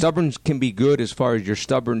 Mm-hmm. Stubborn can be good as far as you're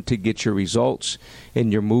stubborn to get your results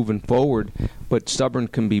and you're moving forward. But stubborn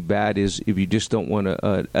can be bad if you just don't want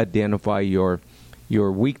to identify your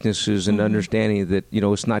weaknesses and understanding that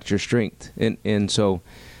it's not your strength. And so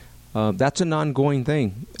that's an ongoing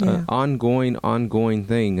thing, ongoing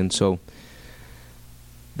thing. And so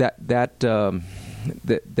that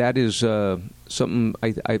is something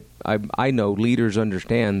I know leaders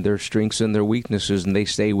understand their strengths and their weaknesses, and they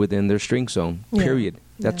stay within their strength zone, period.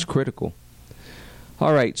 That's critical.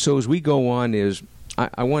 All right, so as we go on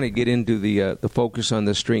I want to get into the focus on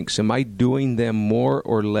the strengths. Am I doing them more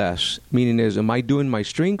or less? Meaning am I doing my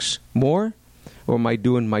strengths more, or am I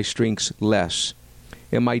doing my strengths less?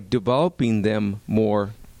 Am I developing them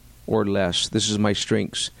more or less? This is my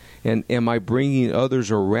strengths. And am I bringing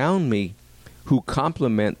others around me who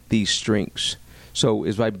complement these strengths? So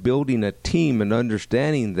is by building a team and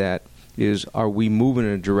understanding that are we moving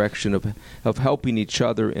in a direction of helping each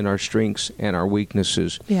other in our strengths and our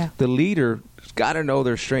weaknesses? Yeah. The leader's got to know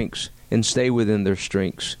their strengths and stay within their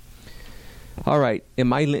strengths. All right.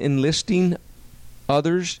 Am I enlisting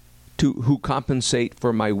others who compensate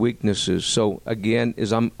for my weaknesses? So again,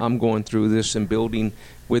 as I'm going through this and building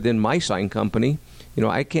within my sign company,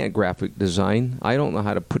 I can't graphic design. I don't know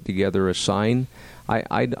how to put together a sign.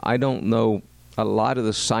 I don't know a lot of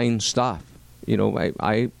the sign stuff.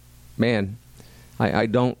 I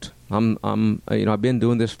don't. I've been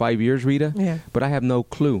doing this 5 years, Rita, but I have no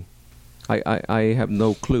clue. I have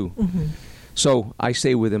no clue. Mm-hmm. So I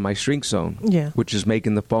stay within my strength zone, which is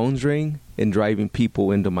making the phones ring and driving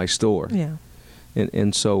people into my store. Yeah.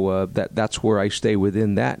 And so that's where I stay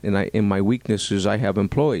within that. And in my weaknesses, I have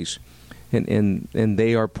employees. And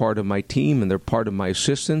they are part of my team, and they're part of my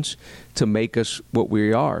assistants to make us what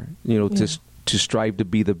we are, to strive to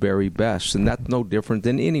be the very best. And that's no different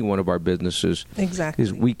than any one of our businesses. Exactly.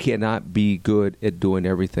 Is we cannot be good at doing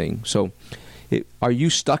everything. So are you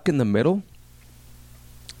stuck in the middle?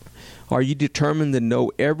 Are you determined to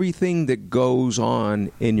know everything that goes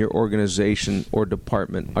on in your organization or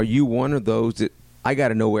department? Are you one of those that, I got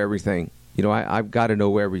to know everything? I've got to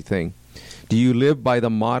know everything. Do you live by the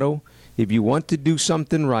motto, if you want to do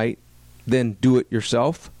something right, then do it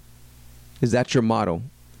yourself? Is that your motto?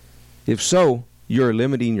 If so, you're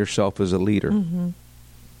limiting yourself as a leader. Mm-hmm.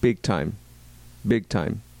 Big time. Big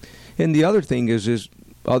time. And the other thing is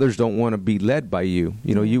others don't want to be led by you.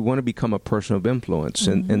 You want to become a person of influence,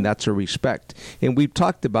 and that's a respect. And we've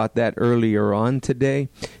talked about that earlier on today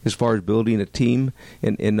as far as building a team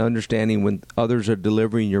and understanding when others are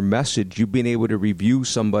delivering your message, you've been able to review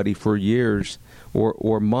somebody for years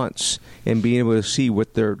or months and being able to see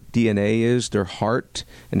what their DNA is, their heart,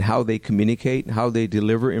 and how they communicate and how they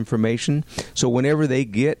deliver information. So whenever they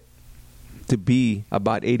get to be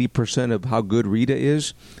about 80% of how good Rita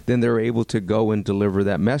is, then they're able to go and deliver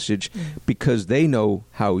that message because they know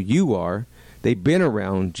how you are. They've been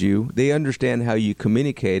around you. They understand how you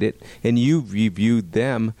communicate it, and you've reviewed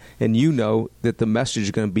them, and you know that the message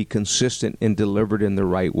is going to be consistent and delivered in the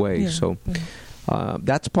right way. So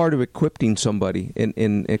that's part of equipping somebody.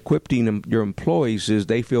 And equipping your employees is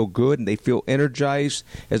they feel good and they feel energized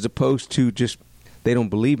as opposed to just they don't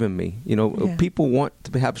believe in me. People want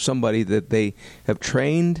to have somebody that they have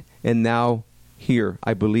trained and now here,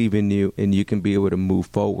 I believe in you, and you can be able to move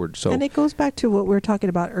forward. So, and it goes back to what we were talking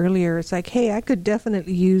about earlier. It's like, hey, I could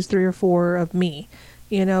definitely use 3 or 4 of me,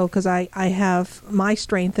 because I have my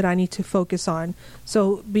strength that I need to focus on.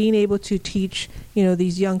 So being able to teach,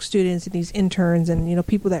 these young students and these interns and,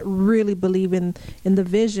 people that really believe in the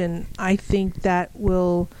vision, I think that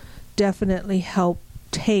will definitely help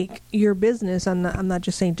take your business. I'm not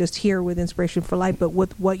just saying just here with Inspiration for Life, but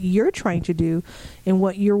with what you're trying to do and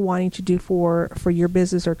what you're wanting to do for your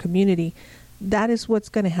business or community. That is what's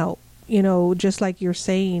going to help. Just like you're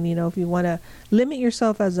saying, if you want to limit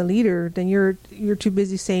yourself as a leader, then you're too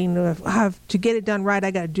busy saying, to get it done right,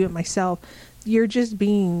 I got to do it myself. You're just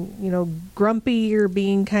being, grumpy or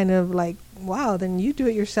being kind of like, wow, then you do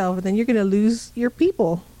it yourself, and then you're going to lose your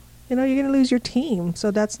people. You're going to lose your team.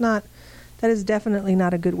 So that is definitely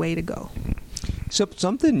not a good way to go. So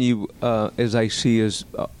something you, as I see, is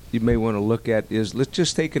you may want to look at is, let's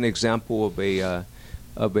just take an example of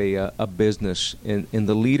a business, and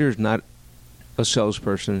the leader's not a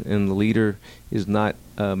salesperson and the leader is not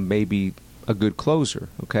maybe a good closer,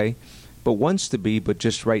 okay, but wants to be, but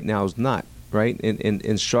just right now is not, right,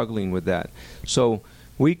 and struggling with that. So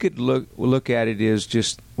we could look at it as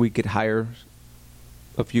just we could hire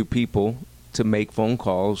a few people to make phone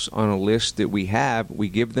calls on a list that we have. We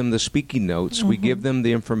give them the speaking notes, we give them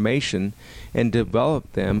the information and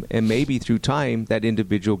develop them, and maybe through time that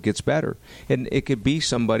individual gets better. And it could be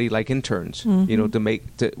somebody like interns, you know,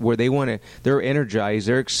 where they want to, they're energized,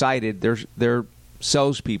 they're excited, they're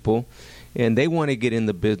salespeople, and they want to get in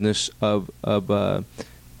the business of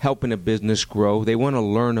helping a business grow. They want to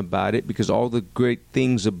learn about it because all the great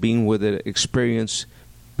things of being with an experienced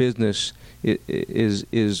business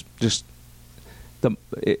is just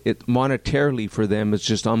it monetarily for them is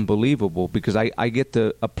just unbelievable because I get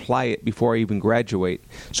to apply it before I even graduate.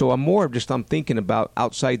 So I'm thinking about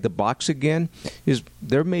outside the box again. Is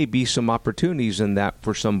there may be some opportunities in that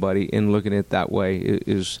for somebody in looking at it that way,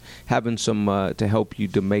 is having some to help you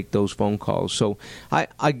to make those phone calls. So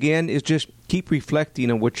it's just keep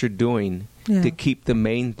reflecting on what you're doing to keep the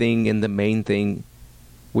main thing in the main thing,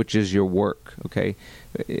 which is your work. Okay.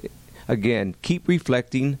 Again, keep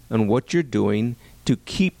reflecting on what you're doing to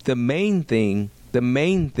keep the main thing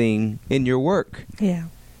in your work. Yeah.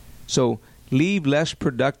 So leave less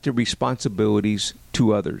productive responsibilities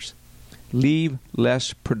to others. Leave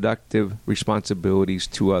less productive responsibilities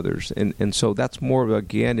to others. And so that's more of,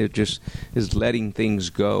 again, it just is letting things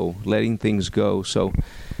go. So,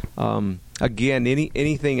 again,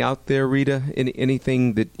 anything out there, Rita?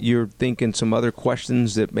 Anything that you're thinking, some other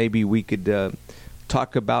questions that maybe we could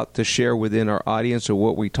talk about to share within our audience, or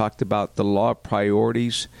what we talked about, the law of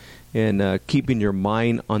priorities and keeping your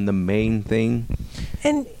mind on the main thing?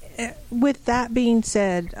 And with that being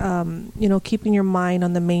said, keeping your mind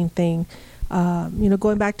on the main thing,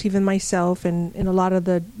 going back to even myself and a lot of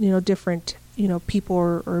the, different,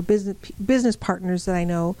 people or business partners that I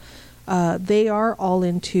know, they are all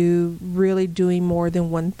into really doing more than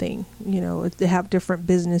one thing. They have different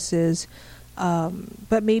businesses.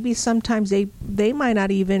 But maybe sometimes they might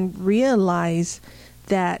not even realize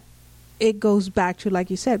that it goes back to,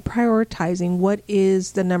 like you said, prioritizing what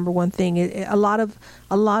is the number one thing. A lot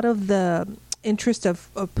of the interest of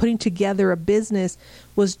putting together a business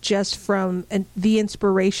was just from the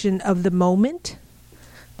inspiration of the moment,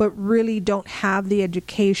 but really don't have the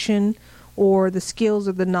education or the skills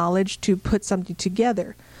or the knowledge to put something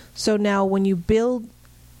together. So now when you build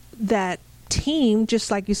that team,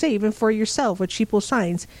 just like you say, even for yourself with Cheapo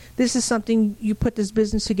Signs, this is something, you put this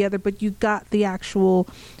business together, but you got the actual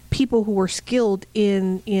people who are skilled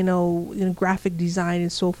in graphic design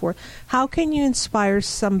and so forth. How can you inspire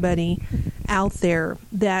somebody out there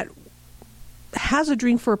that has a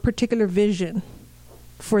dream for a particular vision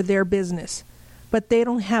for their business, but they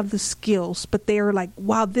don't have the skills, but they are like,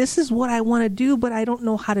 wow, this is what I want to do, but I don't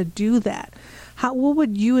know how to do that? What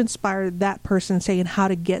would you inspire that person saying how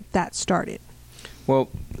to get that started? Well,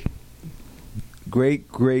 great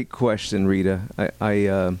question, Rita.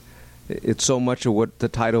 I it's so much of what the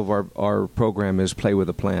title of our program is, Play with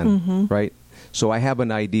a Plan, right? So I have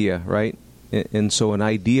an idea, right? And so an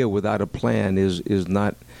idea without a plan is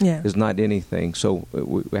not anything. So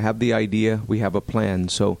we have the idea, we have a plan.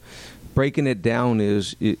 So breaking it down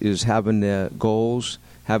is having goals,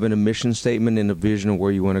 having a mission statement and a vision of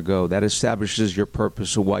where you want to go. That establishes your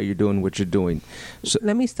purpose of why you're doing what you're doing. So,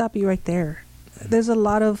 let me stop you right there. There's a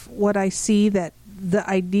lot of what I see, that the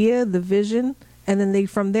idea, the vision, and then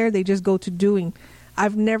from there they just go to doing.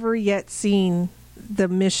 I've never yet seen the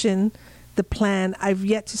mission, the plan. I've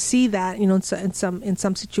yet to see that, in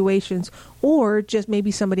some situations, or just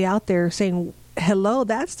maybe somebody out there saying, hello,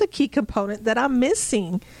 that's the key component that I'm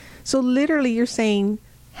missing. So literally you're saying,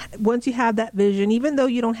 once you have that vision, even though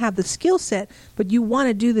you don't have the skill set, but you want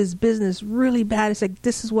to do this business really bad, it's like,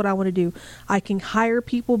 this is what I want to do. I can hire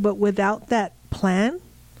people, but without that plan,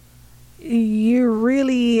 you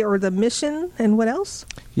really, or the mission, and what else?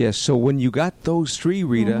 Yes, so when you got those three,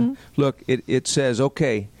 Rita, look, it says,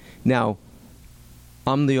 okay, now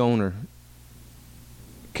I'm the owner.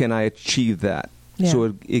 Can I achieve that? Yeah.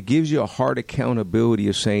 So it gives you a hard accountability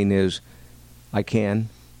of saying is, I can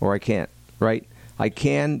or I can't, right? I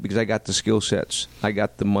can because I got the skill sets. I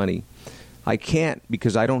got the money. I can't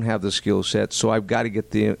because I don't have the skill sets, so I've got to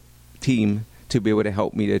get the team to be able to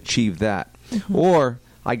help me to achieve that. Or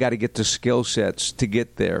I got to get the skill sets to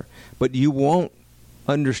get there. But you won't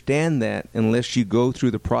understand that unless you go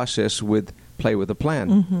through the process with Play with a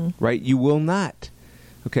Plan, right? You will not.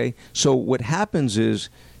 Okay? So what happens is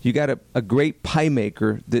you got a great pie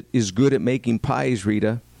maker that is good at making pies,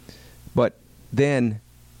 Rita, but then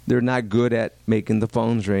they're not good at making the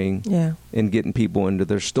phones ring and getting people into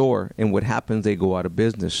their store. And what happens, they go out of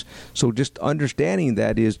business. So just understanding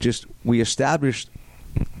that is just we established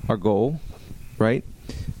our goal, right?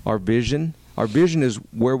 Our vision. Our vision is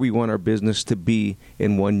where we want our business to be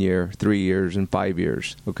in 1 year, 3 years, and 5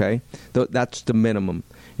 years, okay? That's the minimum.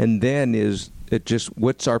 And then is it just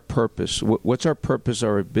what's our purpose? What's our purpose of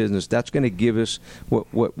our business? That's going to give us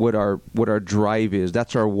what our drive is.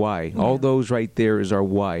 That's our why. Yeah. All those right there is our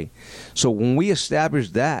why. So when we establish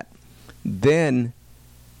that, then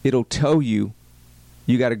it'll tell you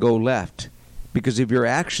got to go left. Because if your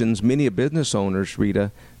actions, many of business owners,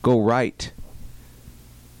 Rita, go right.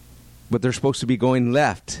 But they're supposed to be going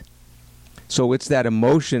left. So it's that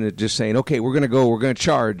emotion of just saying, okay, we're going to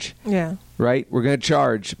charge. Yeah. Right? We're going to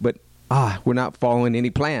charge, but we're not following any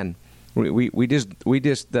plan. We're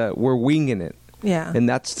winging it. Yeah. And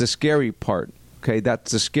that's the scary part. Okay,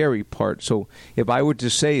 that's the scary part. So if I were to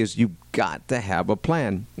say is you've got to have a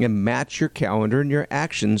plan and match your calendar and your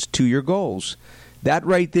actions to your goals. That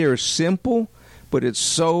right there is simple, but it's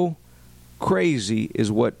so crazy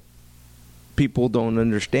is what people don't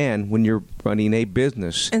understand when you're running a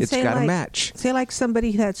business. And it's got to match. Say like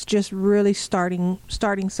somebody that's just really starting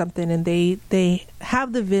something, and they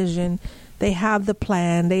have the vision, they have the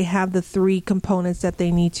plan, they have the 3 components that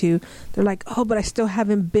they need to. They're like, oh, but I still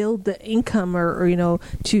haven't built the income or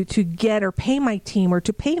to get or pay my team or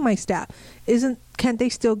to pay my staff. Can't they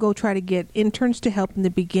still go try to get interns to help in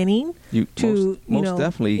the beginning? Most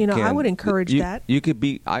definitely can. I would encourage that. You could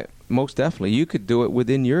be most definitely. You could do it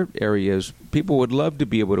within your areas. People would love to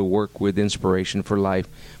be able to work with Inspiration for Life.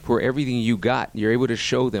 For everything you got, you're able to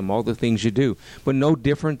show them all the things you do. But no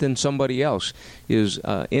different than somebody else is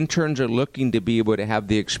interns are looking to be able to have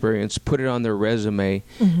the experience, put it on their resume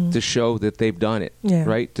to show that they've done it,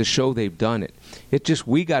 right? To show they've done it. It's just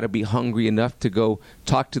we got to be hungry enough to go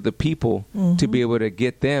talk to the people to be able to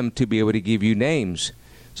get them to be able to give you names.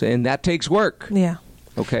 So, and that takes work. Yeah.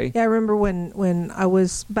 Okay. Yeah, I remember when I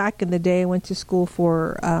was back in the day, I went to school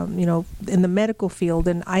for, in the medical field,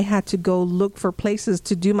 and I had to go look for places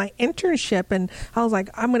to do my internship. And I was like,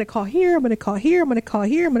 I'm going to call here, I'm going to call here, I'm going to call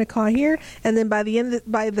here, I'm going to call here. And then by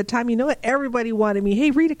the time you know it, everybody wanted me.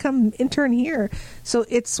 Hey, Rita, come intern here. So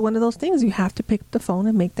it's one of those things. You have to pick up the phone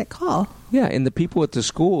and make that call. Yeah, and the people at the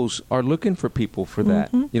schools are looking for people for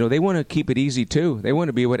that. They want to keep it easy, too. They want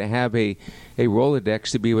to be able to have a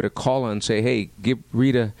Rolodex to be able to call on and say, hey, give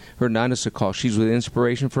Rita Hernandez a call. She's with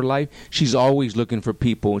Inspiration for Life. She's always looking for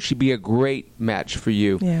people, and she'd be a great match for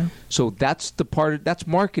you. Yeah. So that's the part. That's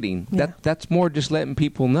marketing. Yeah. That's more just letting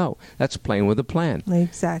people know. That's playing with a plan.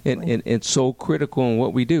 Exactly. And it's so critical in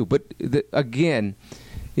what we do. But again,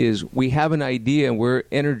 is we have an idea and we're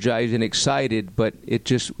energized and excited, but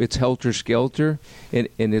it's helter-skelter and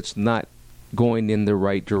it's not going in the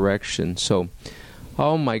right direction. So,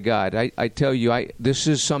 oh my God, I tell you, this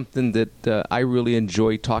is something that I really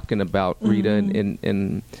enjoy talking about, Rita,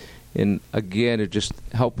 and again, it's just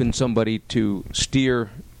helping somebody to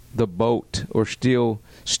steer the boat or still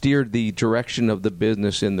steer the direction of the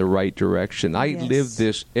business in the right direction. I live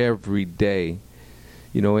this every day.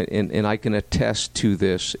 And I can attest to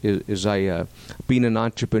this is I being an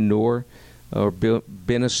entrepreneur or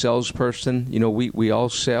been a salesperson. We all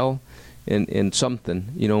sell in something,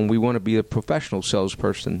 and we want to be a professional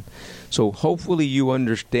salesperson. So hopefully you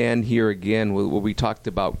understand here again what we talked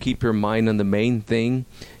about. Keep your mind on the main thing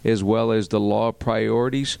as well as the law of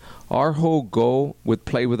priorities. Our whole goal with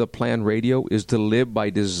Play with a Plan Radio is to live by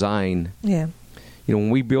design. Yeah.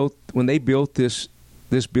 When they built this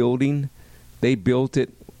building, they built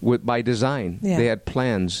it by design. Yeah. They had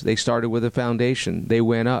plans. They started with a foundation. They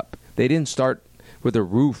went up. They didn't start with a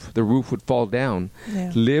roof. The roof would fall down.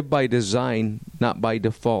 Yeah. Live by design, not by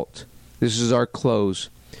default. This is our close.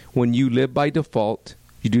 When you live by default,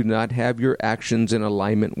 you do not have your actions in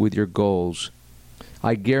alignment with your goals.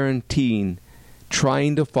 I guarantee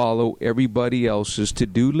trying to follow everybody else's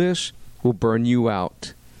to-do list will burn you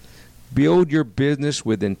out. Build your business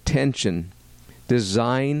with intention,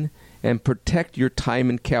 design, and protect your time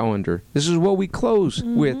and calendar. This is what we close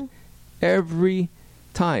with every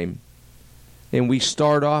time. And we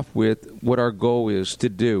start off with what our goal is to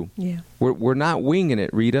do. Yeah. We're not winging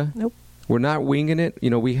it, Rita. Nope. We're not winging it.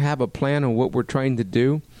 We have a plan on what we're trying to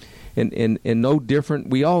do. And no different.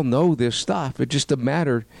 We all know this stuff. It's just a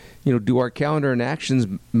matter, do our calendar and actions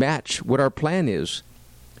match what our plan is?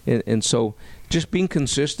 And so just being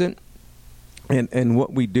consistent and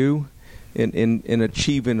what we do in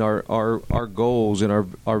achieving our goals and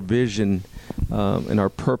our vision and our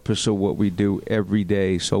purpose of what we do every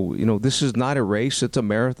day. So, this is not a race. It's a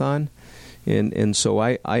marathon. And so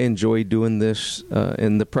I enjoy doing this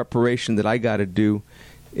and the preparation that I got to do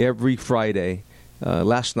every Friday.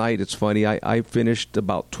 Last night, it's funny, I finished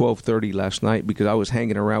about 12:30 last night because I was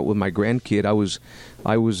hanging around with my grandkid. I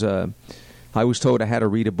was told I had to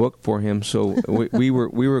read a book for him, so we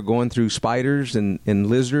were going through spiders and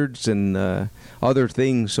lizards and other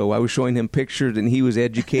things. So I was showing him pictures, and he was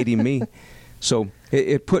educating me. So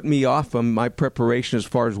it put me off on my preparation as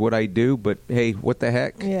far as what I do. But hey, what the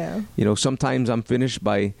heck? Yeah. Sometimes I'm finished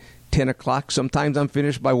by 10 o'clock. Sometimes I'm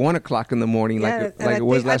finished by 1 o'clock in the morning, like it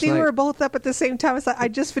was last night. I think we were both up at the same time. It's like I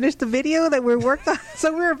just finished the video that we worked on.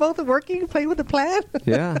 So we were both working, playing with the plan.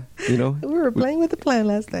 Yeah, we were playing with the plan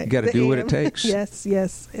last night. You got to do what it takes.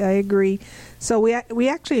 Yes, I agree. So we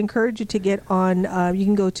actually encourage you to get on. You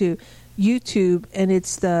can go to YouTube, and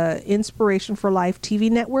it's the Inspiration for Life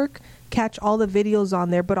TV network. Catch all the videos on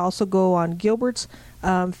there, but also go on Gilbert's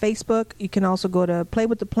Facebook. You can also go to Play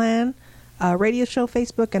with the Plan radio show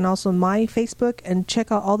Facebook, and also my Facebook, and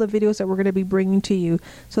check out all the videos that we're going to be bringing to you.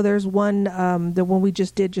 So there's one, the one we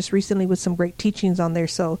just did just recently with some great teachings on there.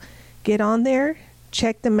 So get on there,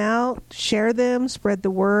 check them out, share them, spread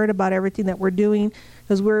the word about everything that we're doing,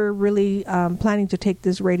 because we're really planning to take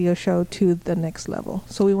this radio show to the next level.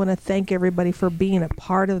 So we want to thank everybody for being a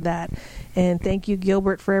part of that. And thank you,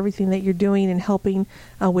 Gilbert, for everything that you're doing and helping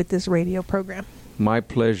with this radio program. My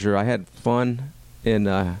pleasure. I had fun, and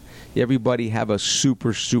everybody have a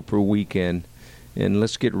super, super weekend. And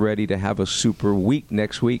let's get ready to have a super week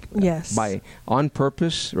next week. Yes. On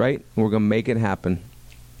purpose, right? We're going to make it happen.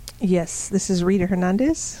 Yes. This is Rita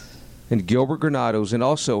Hernandez. And Gilbert Granados. And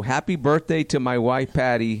also, happy birthday to my wife,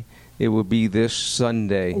 Patty. It will be this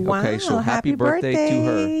Sunday. Wow, okay, so happy birthday to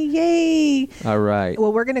her. Yay. All right.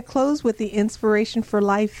 Well, we're going to close with the Inspiration for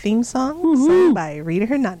Life theme song sung by Rita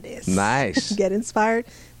Hernandez. Nice. Get inspired,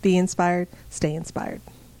 be inspired, stay inspired.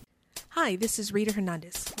 Hi, this is Rita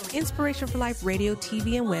Hernandez. Inspiration for Life Radio,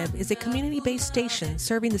 TV, and Web is a community-based station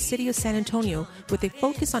serving the city of San Antonio with a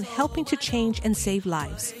focus on helping to change and save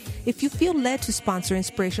lives. If you feel led to sponsor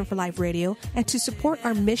Inspiration for Life Radio and to support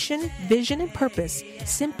our mission, vision, and purpose,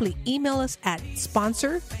 simply email us at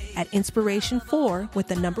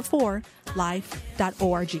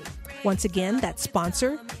sponsor@inspiration4life.org. Once again, that's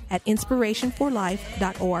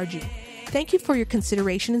sponsor@inspirationforlife.org. Thank you for your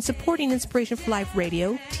consideration in supporting Inspiration for Life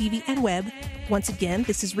Radio, TV, and Web. Once again,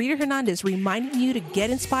 this is Rita Hernandez reminding you to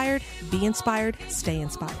get inspired, be inspired, stay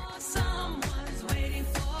inspired.